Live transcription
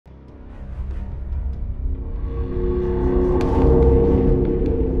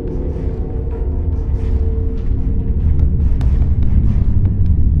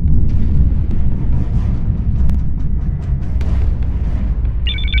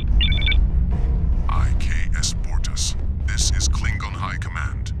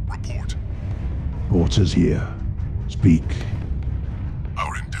matters here. Speak.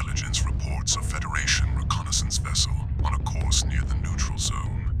 Our intelligence reports a Federation reconnaissance vessel on a course near the neutral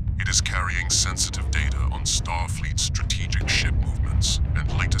zone. It is carrying sensitive data on Starfleet's strategic ship movements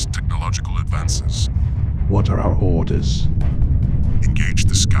and latest technological advances. What are our orders? Engage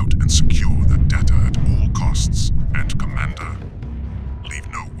the scout and secure that data at all costs. And Commander,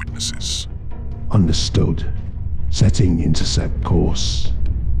 leave no witnesses. Understood. Setting intercept course.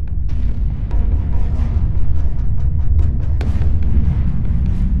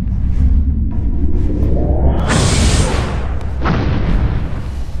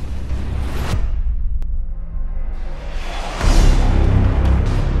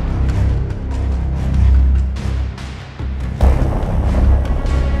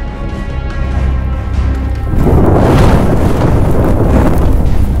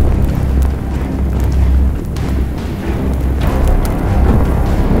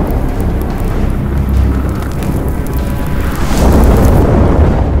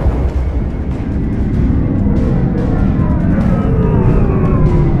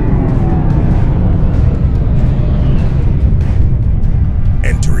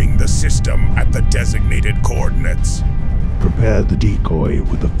 Designated coordinates. Prepare the decoy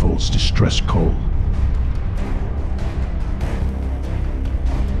with a false distress call.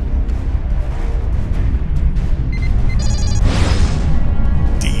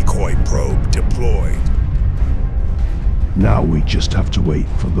 Decoy probe deployed. Now we just have to wait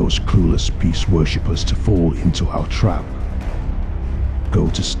for those clueless peace worshippers to fall into our trap. Go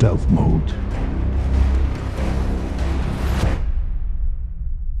to stealth mode.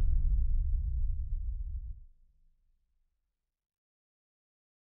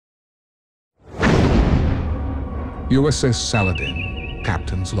 USS Saladin,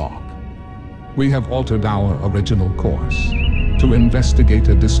 Captain's Log. We have altered our original course to investigate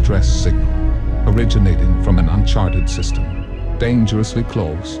a distress signal originating from an uncharted system, dangerously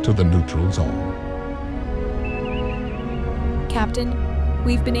close to the neutral zone. Captain,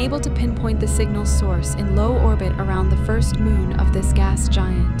 we've been able to pinpoint the signal's source in low orbit around the first moon of this gas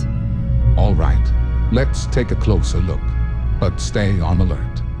giant. All right, let's take a closer look, but stay on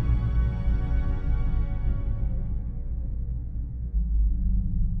alert.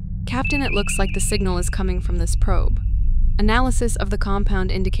 Captain, it looks like the signal is coming from this probe. Analysis of the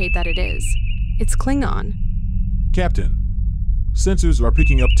compound indicate that it is. It's Klingon. Captain, sensors are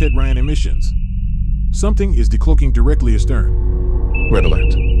picking up Ted Ryan emissions. Something is decloaking directly astern. Red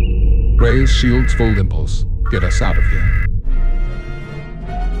alert. Raise shields full impulse. Get us out of here.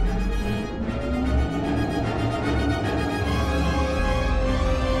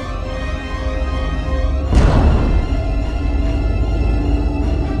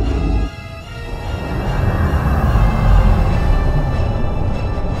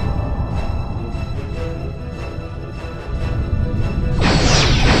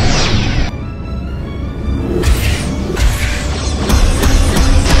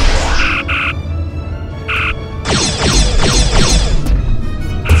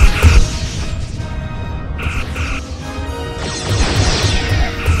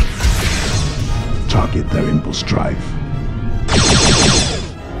 Target their impulse drive.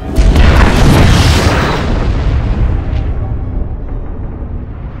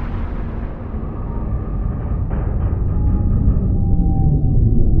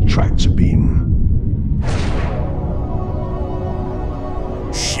 Tractor beam.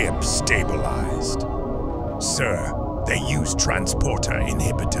 Ship stabilized. Sir, they use transporter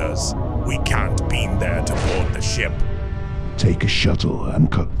inhibitors. We can't beam there to board the ship. Take a shuttle and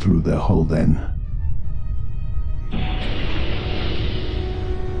cut through their hull then.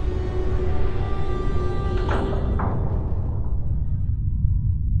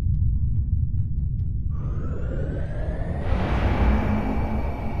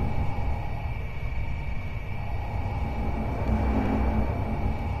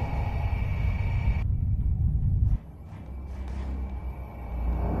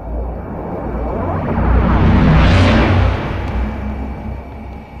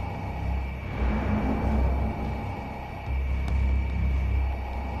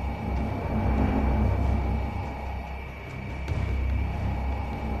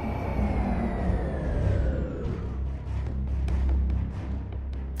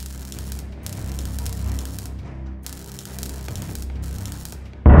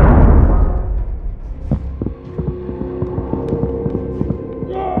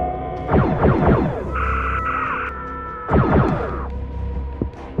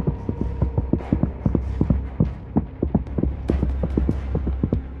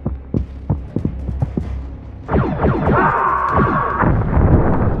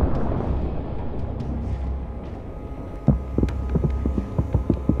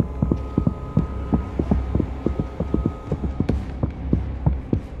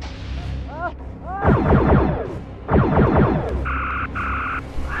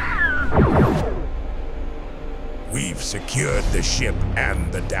 the ship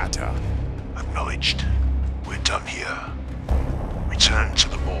and the data. Acknowledged. We're done here. Return to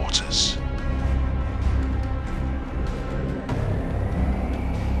the mortars.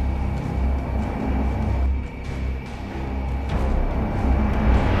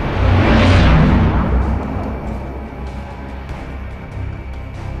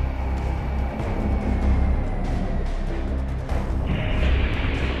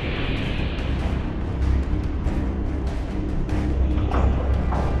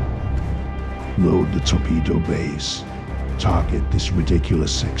 Load the torpedo bays. Target this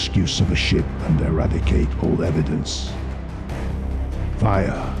ridiculous excuse of a ship and eradicate all evidence.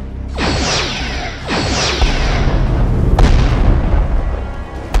 Fire.